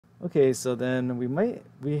Okay, so then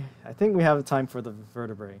I think we have time for the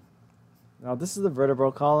vertebrae. Now this is the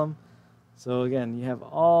vertebral column. So again, you have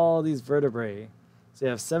all these vertebrae. So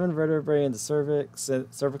you have 7 vertebrae in the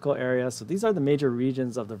cervical area. So these are the major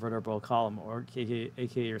regions of the vertebral column, or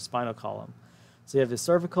aka your spinal column. So you have your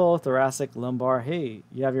cervical, thoracic, lumbar. Hey,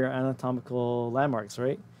 you have your anatomical landmarks,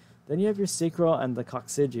 right? Then you have your sacral and the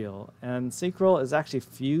coccygeal. And sacral is actually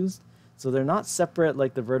fused. So they're not separate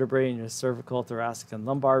like the vertebrae in your cervical, thoracic, and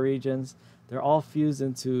lumbar regions. They're all fused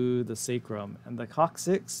into the sacrum. And the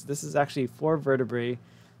coccyx, this is actually 4 vertebrae.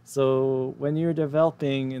 So when you're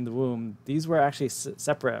developing in the womb, these were actually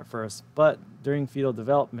separate at first, but during fetal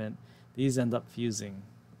development, these end up fusing.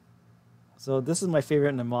 So this is my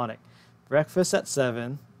favorite mnemonic. Breakfast at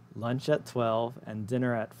 7, lunch at 12, and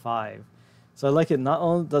dinner at 5. So I like it. Not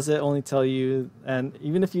only does it only tell you, and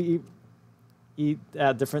even if you eat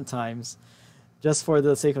at different times, just for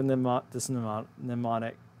the sake of this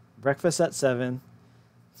mnemonic, breakfast at 7,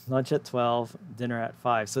 lunch at 12, dinner at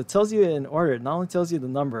 5. So it tells you in order. It not only tells you the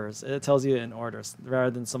numbers, it tells you in order, rather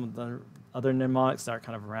than some of the other mnemonics that are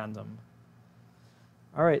kind of random.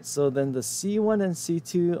 All right, so then the C1 and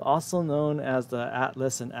C2, also known as the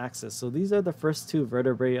atlas and axis. So these are the first 2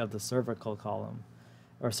 vertebrae of the cervical column,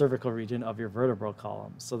 or cervical region of your vertebral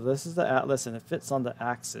column. So this is the atlas, and it fits on the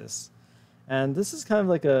axis. And this is kind of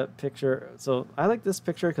like a picture. So I like this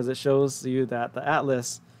picture because it shows you that the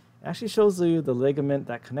atlas actually shows you the ligament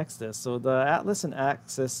that connects this. So the atlas and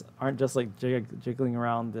axis aren't just like jiggling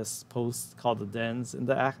around this post called the dens in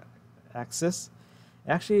the axis.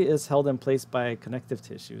 It actually is held in place by connective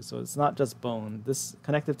tissue. So it's not just bone. This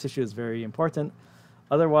connective tissue is very important.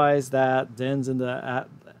 Otherwise, that dens in the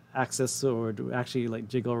axis would actually like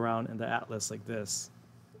jiggle around in the atlas like this.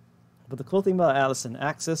 But the cool thing about atlas and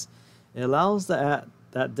axis, it allows that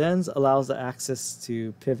dens allows the axis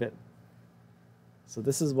to pivot. So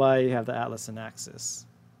this is why you have the atlas and axis.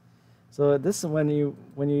 So this when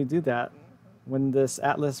you do that, when this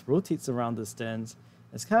atlas rotates around this dens,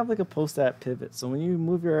 it's kind of like a post that pivots. So when you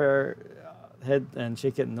move your head and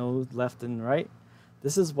shake it nose left and right,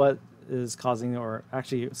 this is what is causing or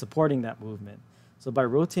actually supporting that movement. So by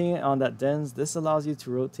rotating on that dens, this allows you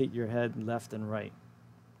to rotate your head left and right.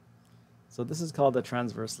 So this is called the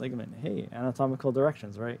transverse ligament. Hey, anatomical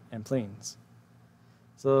directions, right? And planes.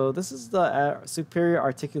 So this is the superior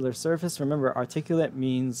articular surface. Remember, articulate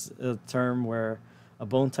means a term where a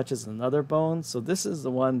bone touches another bone. So this is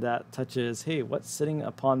the one that touches, hey, what's sitting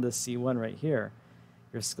upon this C1 right here?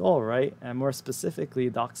 Your skull, right? And more specifically,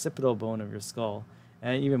 the occipital bone of your skull.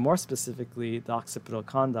 And even more specifically, the occipital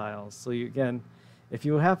condyles. So you, again, if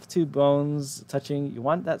you have 2 bones touching, you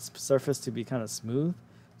want that surface to be kind of smooth.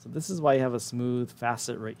 So this is why you have a smooth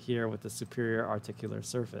facet right here with the superior articular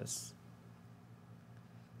surface.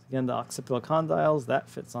 Again, the occipital condyles, that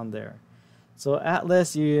fits on there. So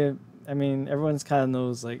atlas, everyone's kind of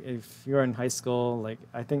knows, like if you're in high school, like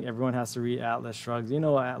I think everyone has to read Atlas Shrugged. You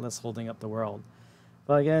know Atlas holding up the world.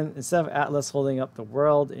 But again, instead of Atlas holding up the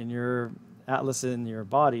world in your atlas in your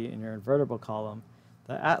body, in your vertebral column,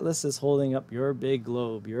 the atlas is holding up your big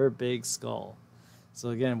globe, your big skull. So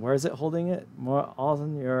again, where is it holding it? More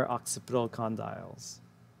on your occipital condyles.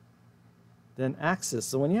 Then axis.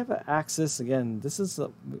 So when you have an axis, again, this is the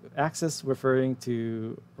axis referring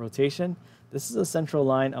to rotation. This is a central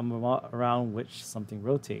line around which something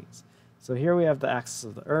rotates. So here we have the axis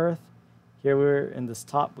of the Earth. Here we're in this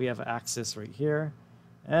top, we have an axis right here.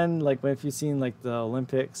 And like if you've seen like the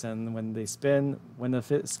Olympics and when they spin, when the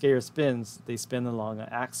skier spins, they spin along an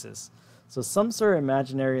axis. So some sort of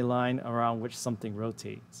imaginary line around which something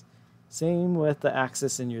rotates. Same with the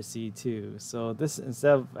axis in your C2. So this,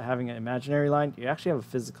 instead of having an imaginary line, you actually have a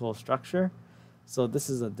physical structure. So this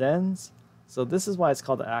is a dens. So this is why it's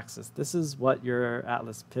called the axis. This is what your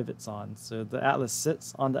atlas pivots on. So the atlas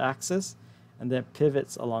sits on the axis and then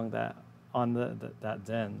pivots along that on that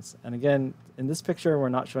dens. And again, in this picture, we're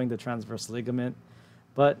not showing the transverse ligament,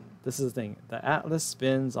 but this is the thing. The atlas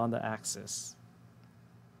spins on the axis.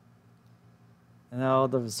 And now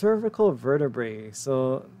the cervical vertebrae.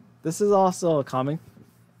 So this is also a common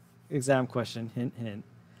exam question, hint, hint.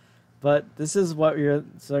 But this is what you're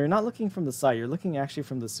not looking from the side, you're looking actually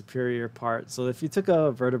from the superior part. So if you took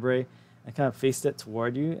a vertebrae and kind of faced it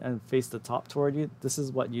toward you and faced the top toward you, this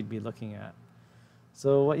is what you'd be looking at.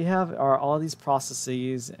 So what you have are all these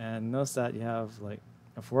processes, and notice that you have like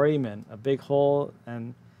a foramen, a big hole,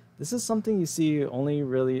 and this is something you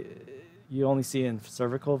only see in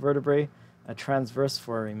cervical vertebrae, a transverse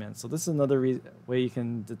foramen. So this is another way you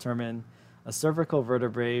can determine a cervical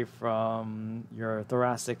vertebrae from your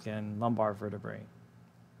thoracic and lumbar vertebrae.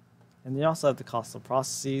 And you also have the costal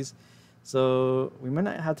processes. So we might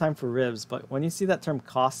not have time for ribs, but when you see that term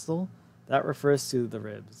costal, that refers to the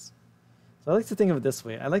ribs. So I like to think of it this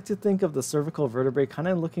way. I like to think of the cervical vertebrae kind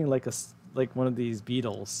of looking like like one of these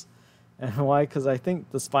beetles. And why? Because I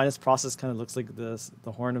think the spinous process kind of looks like this,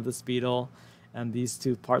 the horn of this beetle, and these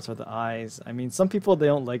two parts are the eyes. I mean, some people, they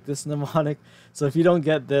don't like this mnemonic, so if you don't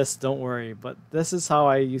get this, don't worry. But this is how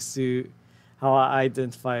I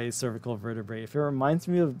identify cervical vertebrae. If it reminds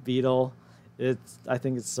me of beetle, I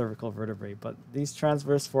think it's cervical vertebrae. But these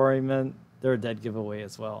transverse foramen, they're a dead giveaway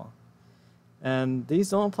as well. And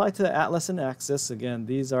these don't apply to the atlas and axis. Again,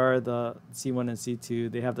 these are the C1 and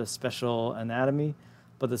C2. They have their special anatomy.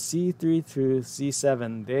 But the C3 through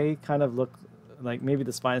C7, they kind of look like maybe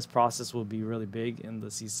the spinous process will be really big in the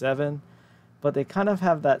C7. But they kind of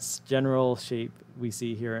have that general shape we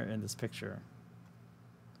see here in this picture.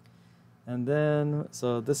 And then,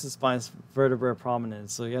 so this is spinous vertebra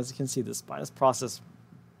prominence. So as you can see, the spinous process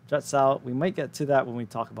juts out. We might get to that when we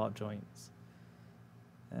talk about joints.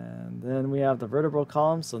 And then we have the vertebral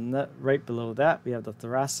column. So right below that, we have the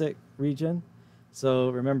thoracic region. So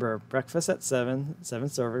remember, breakfast at 7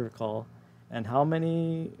 cervical. And how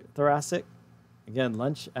many thoracic? Again,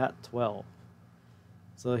 lunch at 12.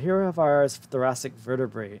 So here we have our thoracic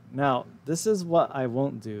vertebrae. Now, this is what I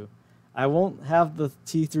won't do. I won't have the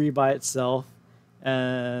T3 by itself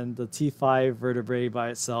and the T5 vertebrae by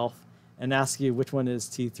itself and ask you which one is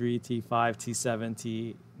T3, T5,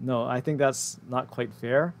 T7, No, I think that's not quite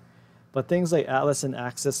fair. But things like atlas and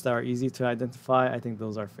axis that are easy to identify, I think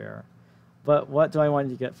those are fair. But what do I want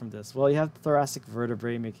you to get from this? Well, you have the thoracic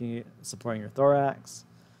vertebrae supporting your thorax.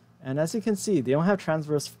 And as you can see, they don't have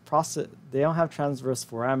transverse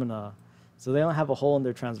foramina. So they don't have a hole in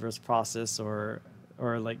their transverse process or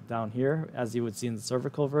like down here, as you would see in the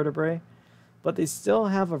cervical vertebrae. But they still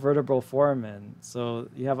have a vertebral foramen. So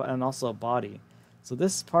you have, and also a body. So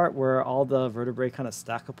this part where all the vertebrae kind of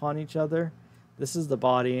stack upon each other, this is the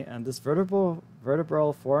body, and this vertebral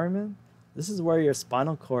foramen, this is where your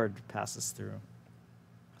spinal cord passes through.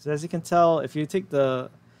 So as you can tell, if you take the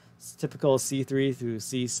typical C3 through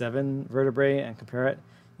C7 vertebrae and compare it,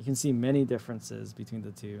 you can see many differences between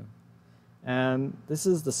the two. And this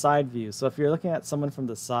is the side view. So if you're looking at someone from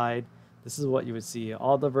the side, this is what you would see.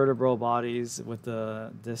 All the vertebral bodies with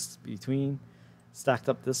the discs between stacked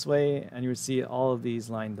up this way, and you would see all of these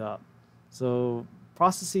lined up. So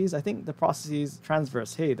processes, I think the processes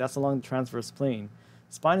transverse, hey, that's along the transverse plane.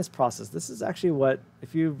 Spinous process, this is actually what,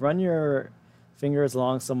 if you run your fingers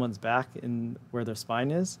along someone's back in where their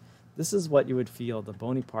spine is, this is what you would feel, the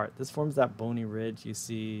bony part. This forms that bony ridge you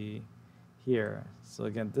see here. So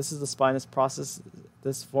again, this is the spinous process.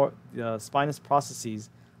 The spinous processes,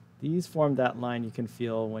 these form that line you can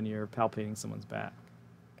feel when you're palpating someone's back.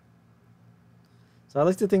 So I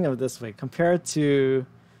like to think of it this way. Compared to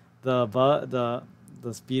the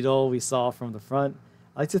beetle we saw from the front,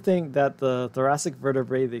 I like to think that the thoracic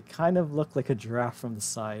vertebrae, they kind of look like a giraffe from the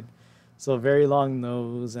side. So a very long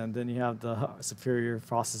nose, and then you have the superior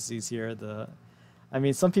processes here. I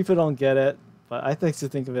mean, some people don't get it, but I like to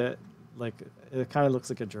think of it like it kind of looks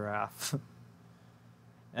like a giraffe.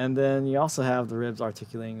 And then you also have the ribs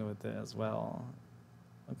articulating with it as well.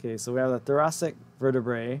 Okay, so we have the thoracic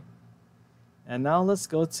vertebrae. And now let's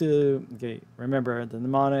go to, okay, remember the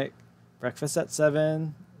mnemonic, breakfast at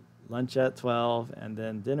 7, lunch at 12, and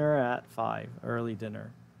then dinner at 5, early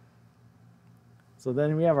dinner. So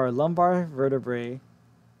then we have our lumbar vertebrae,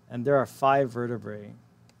 and there are 5 vertebrae.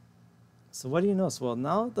 So what do you notice? Well,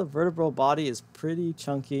 now the vertebral body is pretty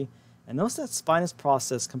chunky, and notice that spinous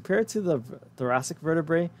process compared to the thoracic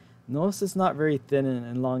vertebrae, notice it's not very thin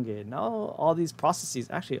and elongated. Now all these processes,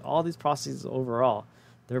 actually all these processes overall,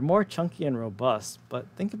 they're more chunky and robust. But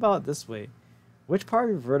think about it this way. Which part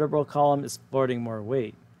of your vertebral column is supporting more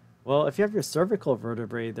weight? Well, if you have your cervical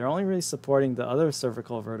vertebrae, they're only really supporting the other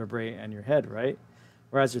cervical vertebrae and your head, right?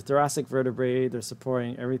 Whereas your thoracic vertebrae, they're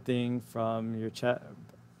supporting everything from your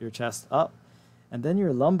chest up. And then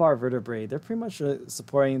your lumbar vertebrae, they're pretty much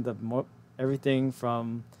supporting everything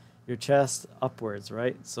from your chest upwards,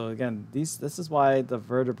 right? So again, this is why the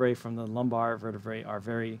vertebrae from the lumbar vertebrae are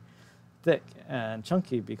very thick and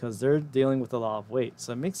chunky, because they're dealing with a lot of weight.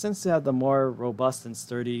 So it makes sense to have the more robust and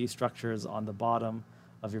sturdy structures on the bottom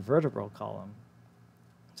of your vertebral column.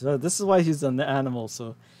 So this is why he's an animal.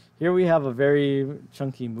 So here we have a very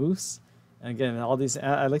chunky moose. And again, all these,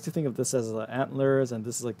 I like to think of this as the antlers, and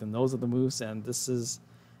this is like the nose of the moose, and this is,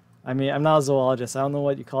 I mean, I'm not a zoologist. I don't know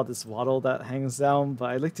what you call this wattle that hangs down,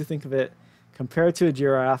 but I like to think of it, compared to a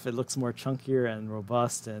giraffe, it looks more chunkier and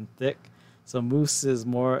robust and thick. So moose is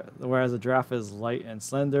more, whereas a giraffe is light and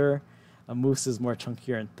slender, a moose is more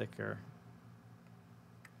chunkier and thicker.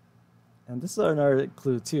 And this is another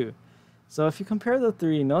clue too. So if you compare the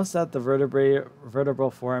three, notice that the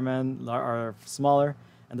vertebral foramen are smaller,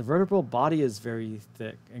 and the vertebral body is very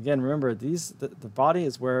thick. Again, remember, the body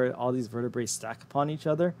is where all these vertebrae stack upon each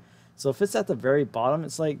other. So if it's at the very bottom,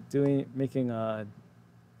 it's like it's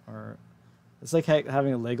like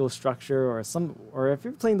having a Lego structure, or if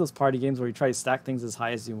you're playing those party games where you try to stack things as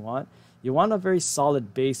high as you want a very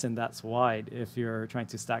solid base and that's wide if you're trying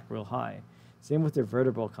to stack real high. Same with your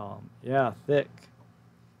vertebral column. Yeah, thick.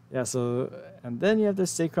 Yeah, so, and then you have the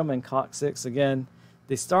sacrum and coccyx. Again,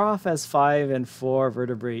 they start off as 5 and 4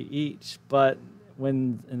 vertebrae each, but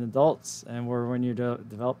when in adults and when you're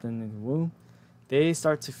developed in the womb, they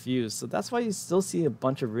start to fuse. So that's why you still see a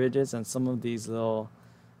bunch of ridges and some of these little,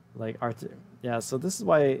 so this is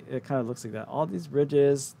why it kind of looks like that. All these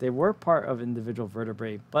ridges, they were part of individual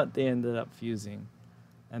vertebrae, but they ended up fusing.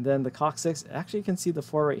 And then the coccyx, actually you can see the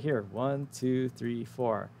 4 right here. 1, 2, 3,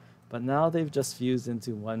 4. But now they've just fused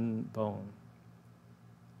into one bone.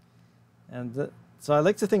 And so I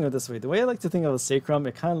like to think of it this way. The way I like to think of a sacrum,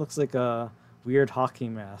 it kind of looks like a weird hockey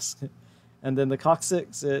mask. And then the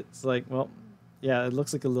coccyx, it's like, well, yeah, it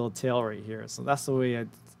looks like a little tail right here. So that's the way I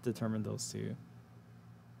determined those two.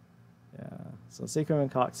 Yeah, so sacrum and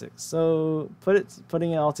coccyx. So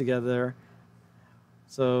putting it all together.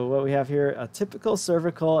 So what we have here, a typical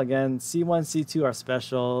cervical, again, C1, C2 are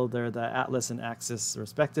special. They're the atlas and axis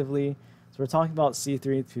respectively. So we're talking about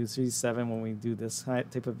C3 to C7 when we do this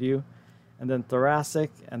type of view. And then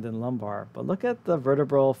thoracic and then lumbar. But look at the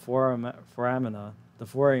vertebral foramina, the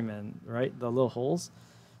foramen, right? The little holes.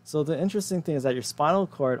 So the interesting thing is that your spinal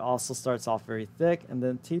cord also starts off very thick and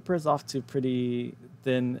then tapers off to pretty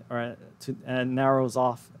thin and narrows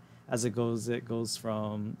off as it goes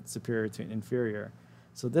from superior to inferior.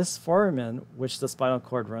 So this foramen, which the spinal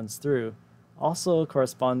cord runs through, also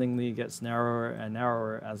correspondingly gets narrower and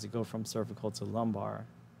narrower as you go from cervical to lumbar.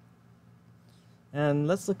 And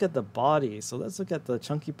let's look at the body. So let's look at the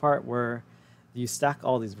chunky part where you stack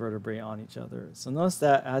all these vertebrae on each other. So notice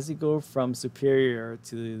that as you go from superior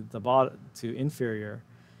to the bottom to inferior,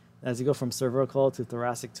 as you go from cervical to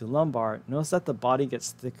thoracic to lumbar, notice that the body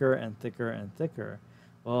gets thicker and thicker and thicker.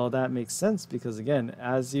 Well, that makes sense because, again,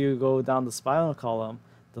 as you go down the spinal column,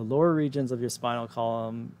 the lower regions of your spinal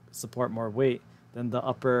column support more weight than the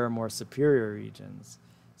upper, more superior regions.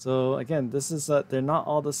 So, again, this is they're not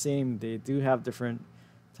all the same. They do have different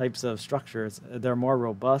types of structures. They're more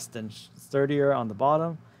robust and sturdier on the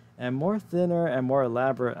bottom and more thinner and more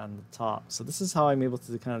elaborate on the top. So this is how I'm able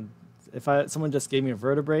to kind of, if someone just gave me a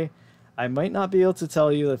vertebrae, I might not be able to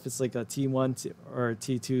tell you if it's like a T1 or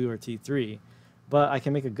T2 or T3, but I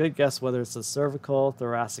can make a good guess whether it's a cervical,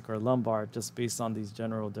 thoracic, or lumbar just based on these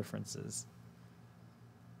general differences.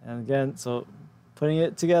 And again, so putting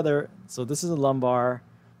it together, so this is a lumbar,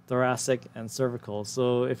 thoracic, and cervical.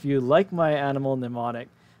 So if you like my animal mnemonic,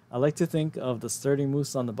 I like to think of the sturdy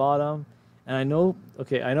moose on the bottom. And I know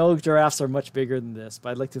giraffes are much bigger than this, but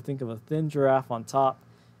I'd like to think of a thin giraffe on top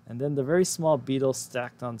and then the very small beetle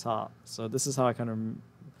stacked on top. So this is how I kind of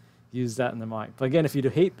use that mnemonic. But again, if you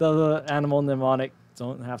hate the animal mnemonic,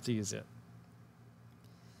 don't have to use it.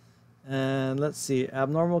 And let's see,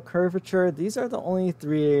 abnormal curvature. These are the only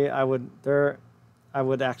three I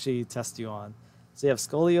would actually test you on. So you have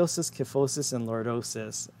scoliosis, kyphosis, and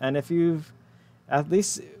lordosis. And if you've, at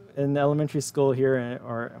least in elementary school here,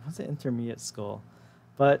 or I want to say intermediate school,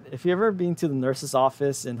 but if you've ever been to the nurse's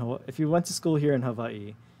office if you went to school here in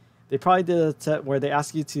Hawaii, they probably did a test where they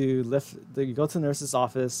ask you to you go to the nurse's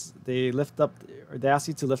office, they ask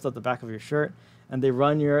you to lift up the back of your shirt, and they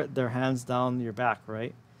run their hands down your back,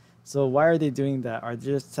 right? So why are they doing that? Are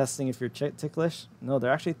they just testing if you're ticklish? No,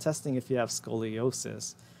 they're actually testing if you have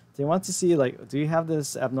scoliosis. They want to see, like, do you have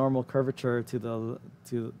this abnormal curvature to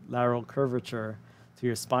lateral curvature to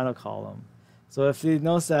your spinal column? So if you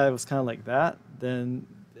notice that it was kind of like that, and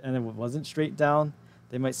it wasn't straight down,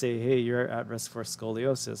 they might say, hey, you're at risk for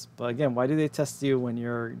scoliosis. But again, why do they test you when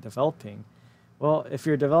you're developing? Well, if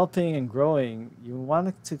you're developing and growing, you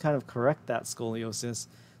want to kind of correct that scoliosis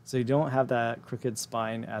so you don't have that crooked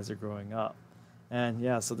spine as you're growing up. And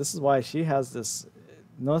yeah, so this is why she has this.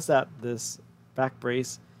 Notice that this back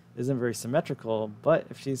brace isn't very symmetrical, but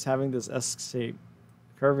if she's having this S-shaped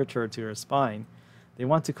curvature to her spine, they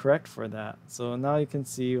want to correct for that. So now you can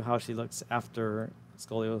see how she looks after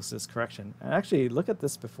scoliosis correction. And actually, look at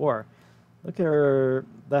this before. Look at her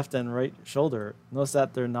left and right shoulder. Notice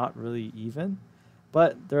that they're not really even,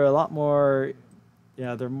 but they're a lot more,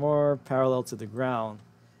 they're more parallel to the ground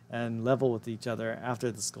and level with each other after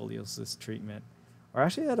the scoliosis treatment. Or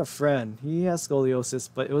actually, I had a friend, he has scoliosis,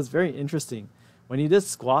 but it was very interesting. When he did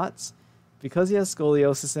squats, because he has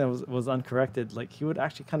scoliosis and was uncorrected, like he would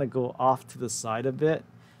actually kind of go off to the side a bit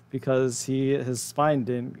because his spine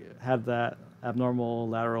didn't have that abnormal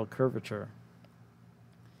lateral curvature.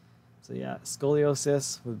 So yeah,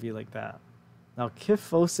 scoliosis would be like that. Now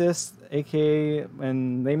kyphosis, aka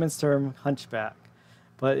in layman's term, hunchback.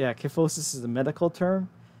 But yeah, kyphosis is a medical term.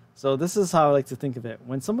 So this is how I like to think of it.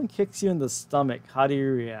 When someone kicks you in the stomach, how do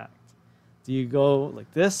you react? Do you go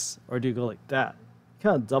like this or do you go like that? You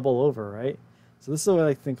kind of double over, right? So this is the way I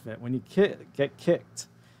like to think of it. When you get kicked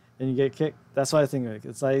and you get kicked, that's what I think of it.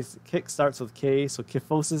 It's like kick starts with K. So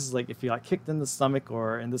kyphosis is like if you got kicked in the stomach,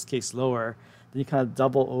 or in this case lower, then you kind of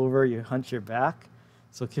double over, you hunch your back.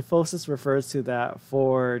 So kyphosis refers to that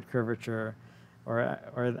forward curvature, or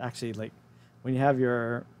actually like when you have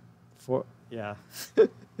your when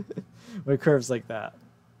it curves like that.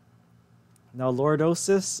 Now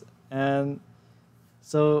lordosis, and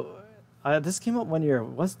so this came up one year.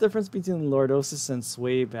 What's the difference between lordosis and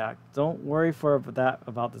sway back? Don't worry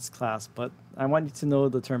about this class, but I want you to know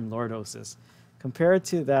the term lordosis. Compared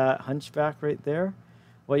to that hunchback right there,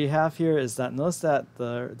 what you have here is that notice that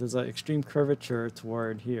there's an extreme curvature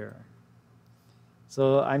toward here.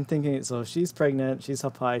 So I'm thinking, so she's pregnant, she's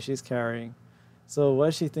up high, she's carrying. So what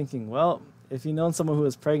is she thinking? Well, if you know someone who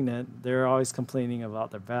is pregnant, they're always complaining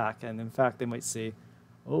about their back. And in fact, they might say,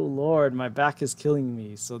 oh Lord, my back is killing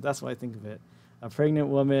me. So that's what I think of it. A pregnant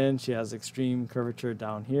woman, she has extreme curvature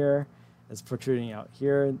down here. It's protruding out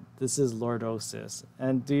here. This is lordosis.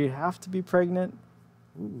 And do you have to be pregnant?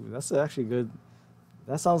 Ooh, that's actually good.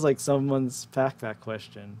 That sounds like someone's backpack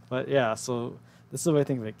question. But yeah, so this is the way I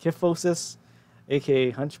think of it. Kyphosis, aka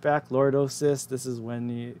hunchback, lordosis. This is what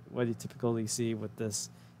you typically see with this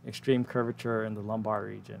extreme curvature in the lumbar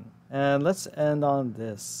region. And let's end on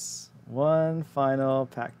this. One final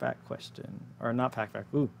packback question. Or not packback,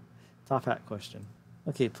 top hat question.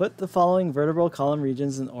 Okay, put the following vertebral column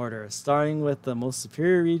regions in order, starting with the most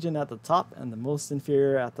superior region at the top and the most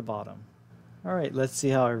inferior at the bottom. All right, let's see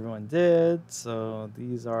how everyone did. So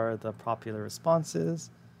these are the popular responses.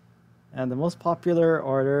 And the most popular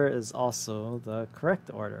order is also the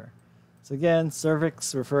correct order. So again,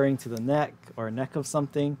 cervix referring to the neck or neck of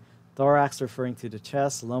something, thorax referring to the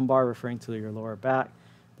chest, lumbar referring to your lower back,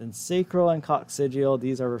 then sacral and coccygeal,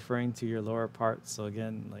 these are referring to your lower parts. So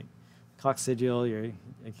again, like coccygeal,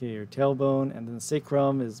 your tailbone, and then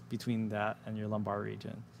sacrum is between that and your lumbar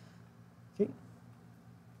region. Okay.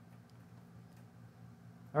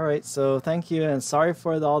 All right, so thank you, and sorry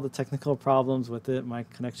for all the technical problems with it, my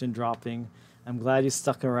connection dropping. I'm glad you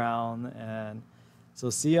stuck around, and so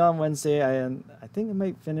see you on Wednesday. I think I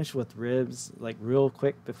might finish with ribs, like real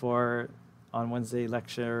quick before on Wednesday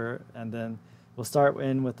lecture, and then we'll start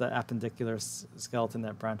in with the appendicular skeleton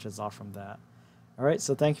that branches off from that. All right,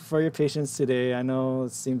 so thank you for your patience today. I know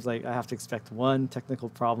it seems like I have to expect one technical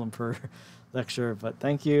problem per lecture, but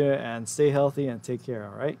thank you, and stay healthy and take care,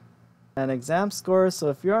 all right? And exam score, so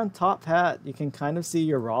if you're on top hat, you can kind of see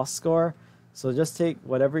your raw score. So just take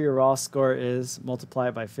whatever your raw score is, multiply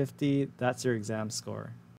it by 50, that's your exam score.